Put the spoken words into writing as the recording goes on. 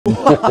It's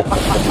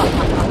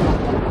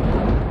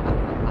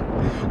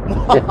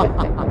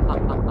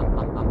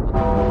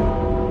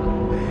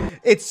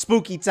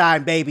spooky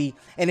time, baby.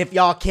 And if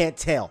y'all can't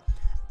tell,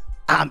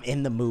 I'm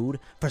in the mood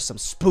for some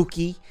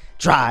spooky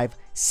Drive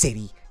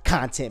City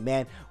content,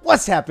 man.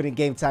 What's happening,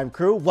 Game Time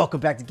crew? Welcome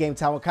back to Game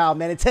Time with Kyle,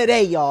 man. And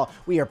today, y'all,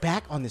 we are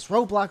back on this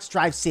Roblox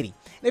Drive City.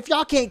 And if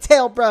y'all can't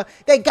tell, bruh,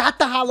 they got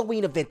the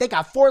Halloween event. They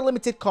got 4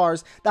 limited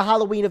cars, the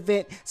Halloween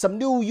event, some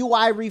new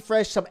UI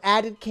refresh, some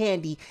added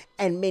candy,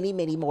 and many,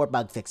 many more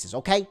bug fixes,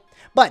 okay?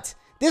 But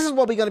this is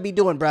what we're going to be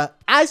doing, bruh.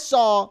 I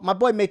saw my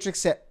boy Matrix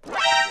said...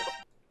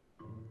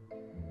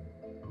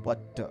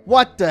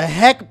 What the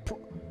heck?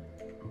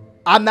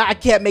 I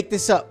can't make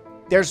this up.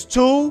 There's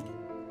two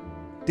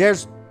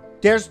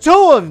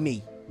of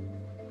me.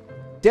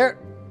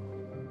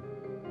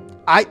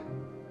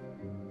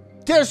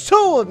 There's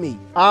two of me.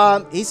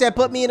 He said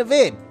put me in a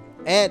vid.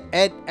 And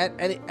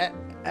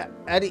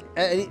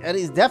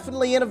he's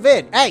definitely in a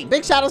vid. Hey,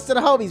 big shout outs to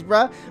the homies,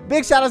 bruh.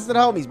 Big shout outs to the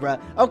homies, bruh.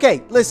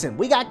 Okay, listen,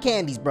 we got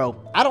candies, bro.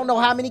 I don't know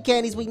how many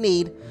candies we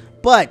need,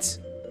 but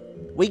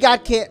we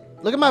got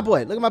Look at my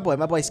boy. Look at my boy.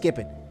 My boy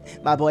skipping.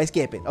 My boy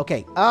skipping.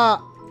 Okay.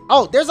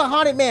 Oh, there's a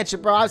haunted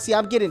mansion, bro. See,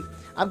 I'm getting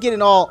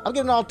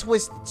all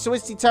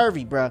twisty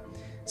turvy, bro.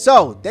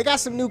 So they got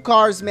some new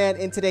cars, man,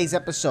 in today's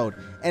episode,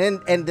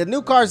 and the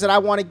new cars that I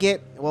want to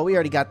get. Well, we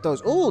already got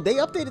those. Ooh, they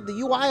updated the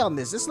UI on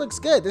this. This looks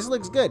good. This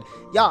looks good,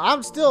 y'all.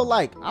 I'm still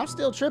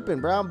tripping,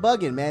 bro. I'm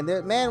bugging, man.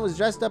 The man was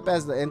dressed up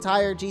as the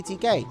entire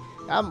GTK.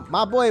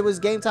 My boy was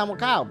Game Time with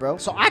Kyle, bro.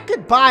 So I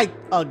could buy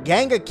a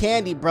gang of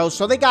candy, bro.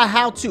 So they got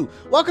how to.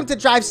 Welcome to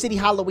Drive City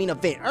Halloween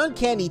event. Earn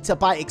candy to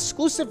buy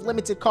exclusive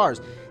limited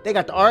cars. They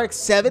got the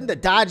RX-7, the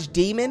Dodge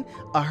Demon,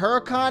 a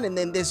Huracan, and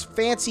then this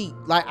fancy,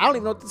 like, I don't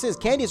even know what this is.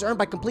 Candy is earned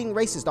by completing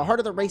races. The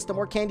harder the race, the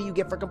more candy you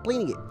get for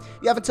completing it.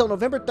 You have until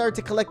November 3rd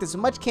to collect as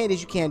much candy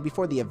as you can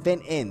before the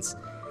event ends.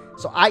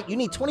 So you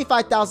need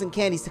 25,000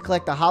 candies to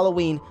collect the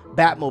Halloween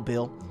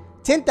Batmobile.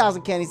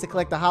 10,000 candies to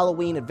collect the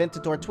Halloween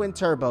Aventador Twin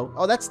Turbo.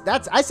 Oh, that's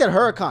I said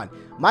Huracan.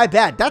 My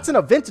bad. That's an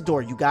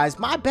Aventador, you guys.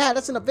 My bad.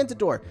 That's an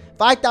Aventador.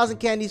 5,000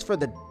 candies for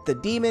the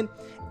Demon,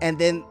 and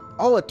then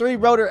a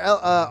 3-rotor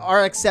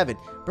RX-7.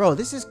 Bro,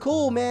 this is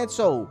cool, man.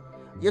 So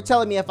you're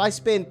telling me if I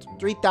spend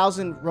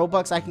 3,000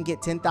 Robux, I can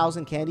get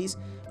 10,000 candies?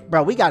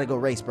 Bro, we gotta go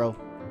race, bro.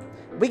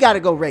 We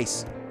gotta go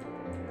race.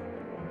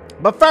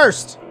 But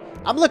first,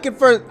 I'm looking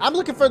for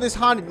this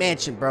haunted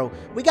mansion, bro.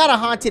 We got a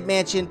haunted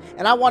mansion,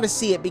 and I want to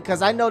see it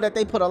because I know that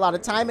they put a lot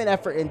of time and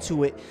effort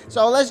into it.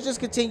 So let's just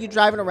continue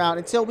driving around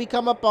until we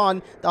come up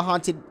on the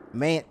haunted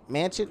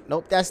mansion.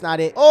 Nope, that's not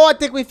it. Oh, I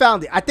think we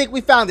found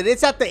it.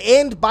 It's at the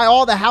end by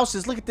all the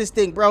houses. Look at this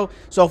thing, bro.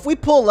 So if we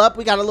pull up,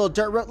 we got a little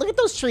dirt road. Look at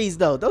those trees,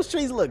 though. Those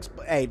trees look,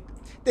 hey,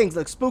 things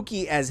look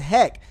spooky as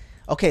heck.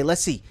 Okay,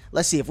 let's see.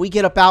 If we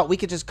get up out, we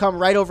could just come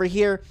right over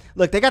here.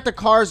 Look, they got the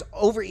cars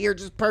over here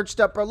just perched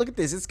up, bro. Look at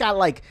this. It's got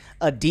like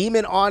a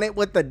demon on it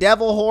with the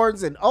devil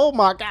horns, and oh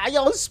my god,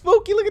 yo, it's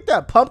spooky. Look at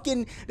that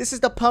pumpkin. This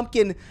is the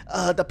pumpkin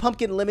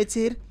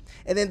limited.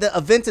 And then the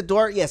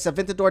Aventador, yes,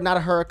 Aventador, not a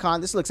Huracan.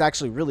 This looks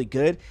actually really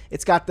good.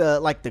 It's got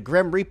the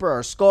Grim Reaper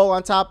or skull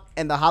on top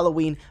and the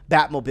Halloween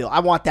Batmobile. I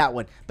want that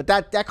one. But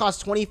that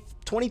costs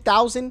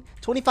 25,000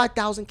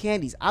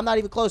 candies. I'm not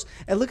even close.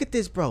 And look at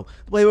this, bro.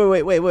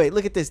 Wait.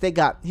 Look at this. They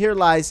got, here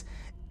lies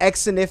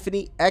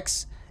Exoniffy.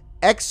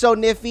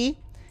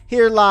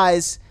 Here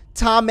lies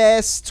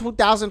Thomas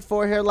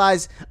 2004. Here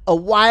lies a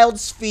Wild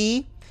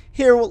Sfee.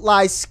 Here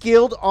lies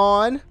Skilled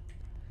On.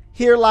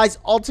 Here lies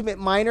Ultimate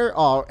Miner.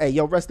 Oh, hey,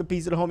 yo, rest in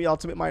peace to the homie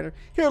Ultimate Miner.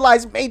 Here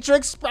lies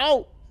Matrix,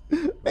 bro.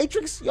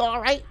 Matrix, you all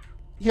right?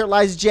 Here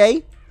lies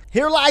Jay.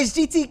 Here lies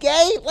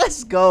GTK.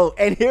 Let's go.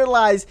 And here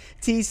lies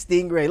T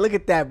Stingray. Look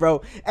at that,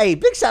 bro. Hey,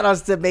 big shout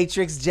outs to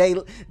Matrix,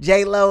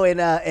 J-Lo,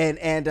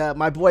 and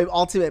my boy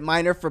Ultimate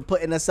Miner for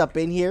putting us up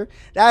in here.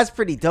 That's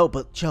pretty dope.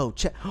 But Joe,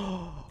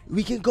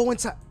 we can go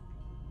inside.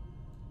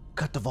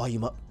 Cut the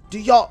volume up. Do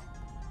y'all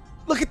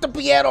look at the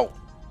piano?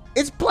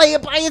 It's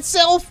playing by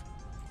itself.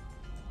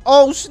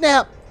 Oh,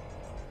 snap.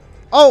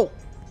 Oh,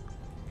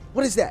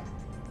 what is that?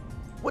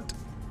 What?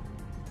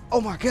 Oh,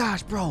 my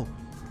gosh, bro.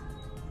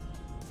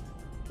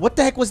 What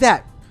the heck was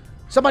that?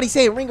 Somebody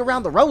saying ring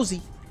around the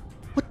rosy.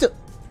 What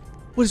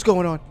is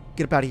going on?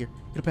 Get up out of here.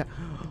 Get up out.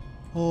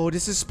 Oh,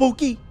 this is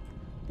spooky.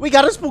 We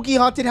got a spooky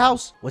haunted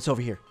house. What's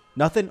over here?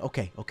 Nothing?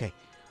 Okay.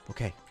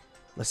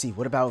 Let's see.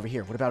 What about over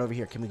here?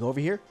 Can we go over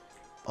here?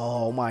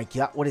 Oh my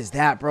god, what is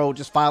that, bro?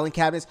 Just filing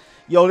cabinets.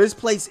 Yo, this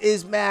place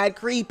is mad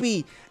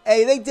creepy.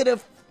 Hey, they did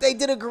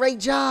a great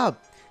job.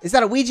 Is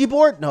that a Ouija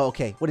board? No,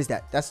 okay. What is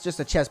that? That's just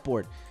a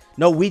chessboard.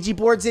 No Ouija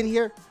boards in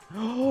here.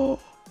 Oh,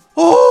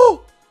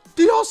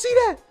 do y'all see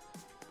that?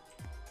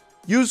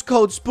 Use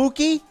code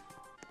SPOOKY.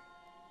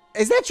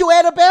 Is that you,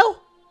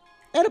 Annabelle?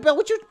 Annabelle,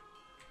 what you?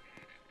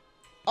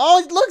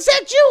 Oh, it looks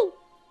at you.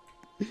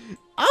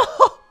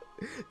 Oh,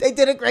 they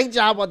did a great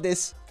job on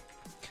this.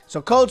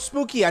 So code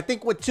SPOOKY, I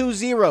think with 2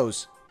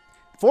 zeros.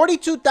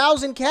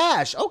 42,000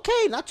 cash.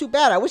 Okay, not too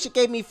bad. I wish it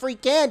gave me free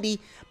candy,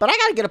 but I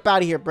gotta get up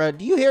out of here, bro.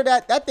 Do you hear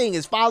that? That thing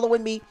is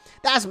following me.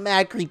 That's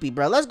mad creepy,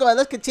 bro. Let's go ahead.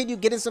 Let's continue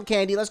getting some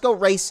candy. Let's go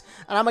race.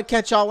 And I'm going to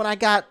catch y'all when I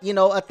got, you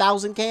know,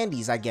 1,000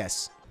 candies, I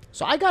guess.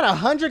 So I got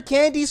 100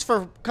 candies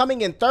for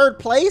coming in 3rd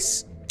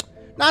place.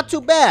 Not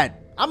too bad.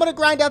 I'm going to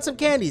grind out some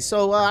candies.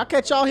 So I'll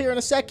catch y'all here in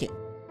a second.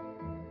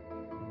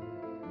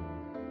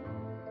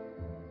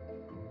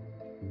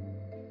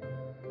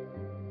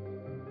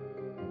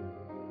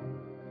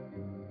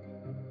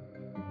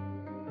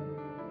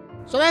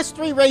 So that's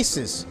 3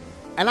 races.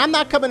 And I'm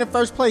not coming in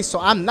 1st place, so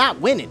I'm not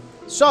winning.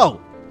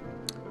 So,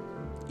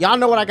 y'all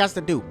know what I got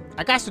to do.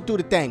 I got to do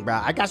the thing, bro.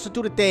 I got to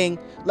do the thing.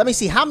 Let me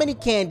see. How many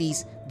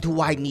candies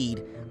do I need?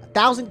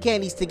 1,000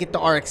 candies to get the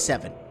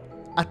RX-7.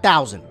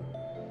 1,000.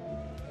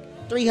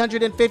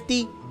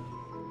 350.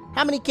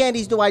 How many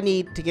candies do I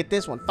need to get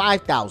this one?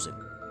 5,000.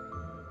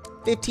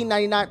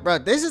 15.99. Bro,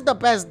 this is the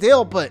best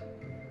deal, but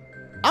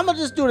I'm going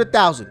to just do the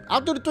 1,000.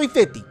 I'll do the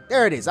 350.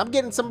 There it is. I'm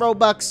getting some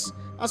Robux.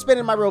 I'm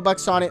spending my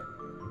Robux on it.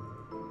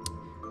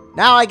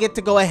 Now I get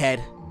to go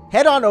ahead.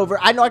 Head on over.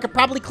 I know I could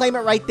probably claim it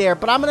right there,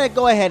 but I'm going to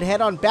go ahead, head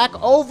on back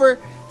over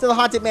to the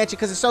Haunted Mansion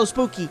because it's so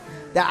spooky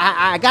that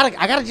I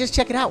gotta just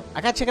check it out.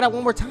 I gotta check it out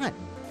one more time.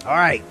 All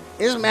right.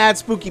 It's mad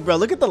spooky, bro.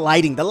 Look at the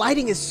lighting. The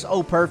lighting is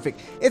so perfect.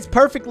 It's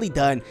perfectly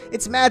done.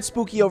 It's mad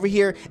spooky over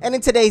here. And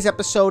in today's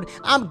episode,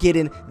 I'm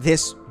getting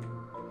this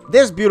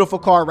beautiful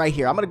car right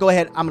here. I'm going to go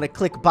ahead. I'm going to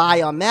click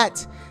buy on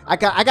that. I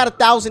got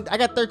 1,000. I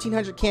got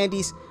 1,300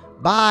 candies.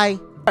 Buy.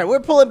 All right, we're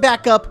pulling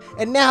back up.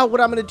 And now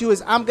what I'm going to do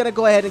is I'm going to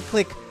go ahead and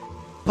click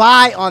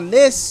buy on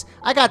this.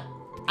 I got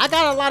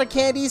a lot of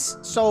candies.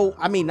 So,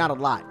 I mean, not a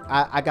lot.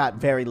 I got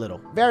very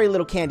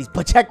little candies.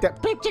 But check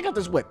out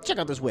this whip. Check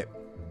out this whip.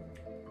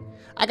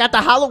 I got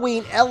the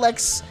Halloween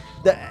LX,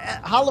 the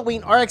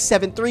Halloween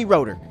RX-7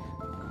 3-rotor.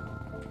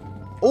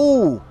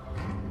 Ooh,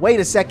 wait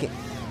a second.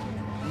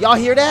 Y'all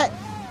hear that?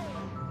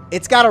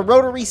 It's got a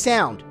rotary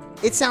sound.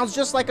 It sounds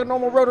just like a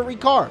normal rotary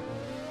car.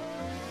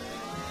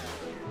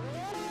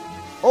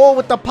 Oh,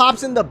 with the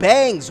pops and the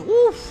bangs.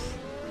 Woof.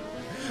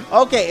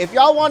 Okay, if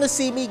y'all want to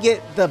see me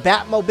get the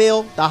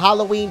Batmobile, the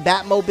Halloween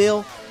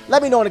Batmobile,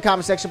 let me know in the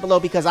comment section below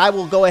because I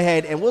will go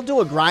ahead and we'll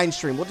do a grind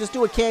stream. We'll just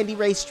do a candy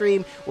race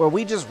stream where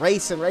we just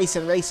race and race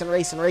and race and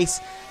race and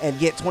race and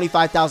get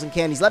 25,000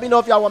 candies. Let me know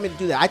if y'all want me to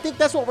do that. I think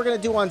that's what we're going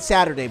to do on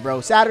Saturday,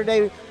 bro.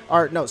 Sunday.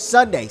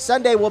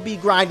 Sunday we'll be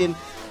grinding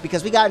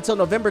because we got until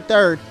November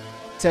 3rd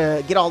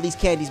to get all these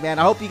candies, man.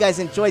 I hope you guys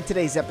enjoyed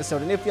today's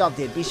episode, and if y'all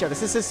did, be sure to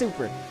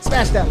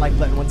smash that like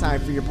button one time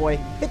for your boy.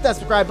 Hit that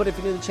subscribe button if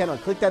you're new to the channel,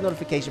 and click that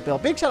notification bell.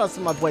 Big shout outs to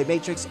my boy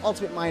Matrix,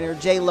 Ultimate Miner,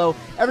 J-Lo,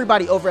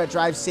 everybody over at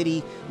Drive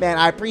City. Man,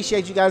 I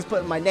appreciate you guys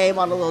putting my name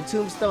on a little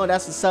tombstone.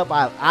 That's what's up.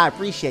 I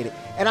appreciate it,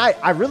 and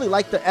I really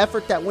like the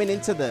effort that went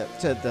into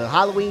the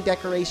Halloween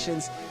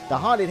decorations, the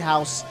haunted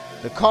house,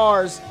 the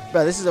cars.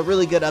 Bro, this is a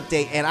really good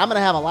update, and I'm gonna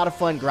have a lot of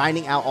fun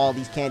grinding out all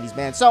these candies,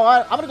 man. So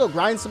I'm gonna go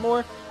grind some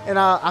more. And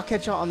I'll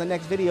catch y'all on the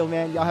next video,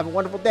 man. Y'all have a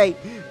wonderful day.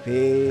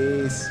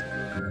 Peace.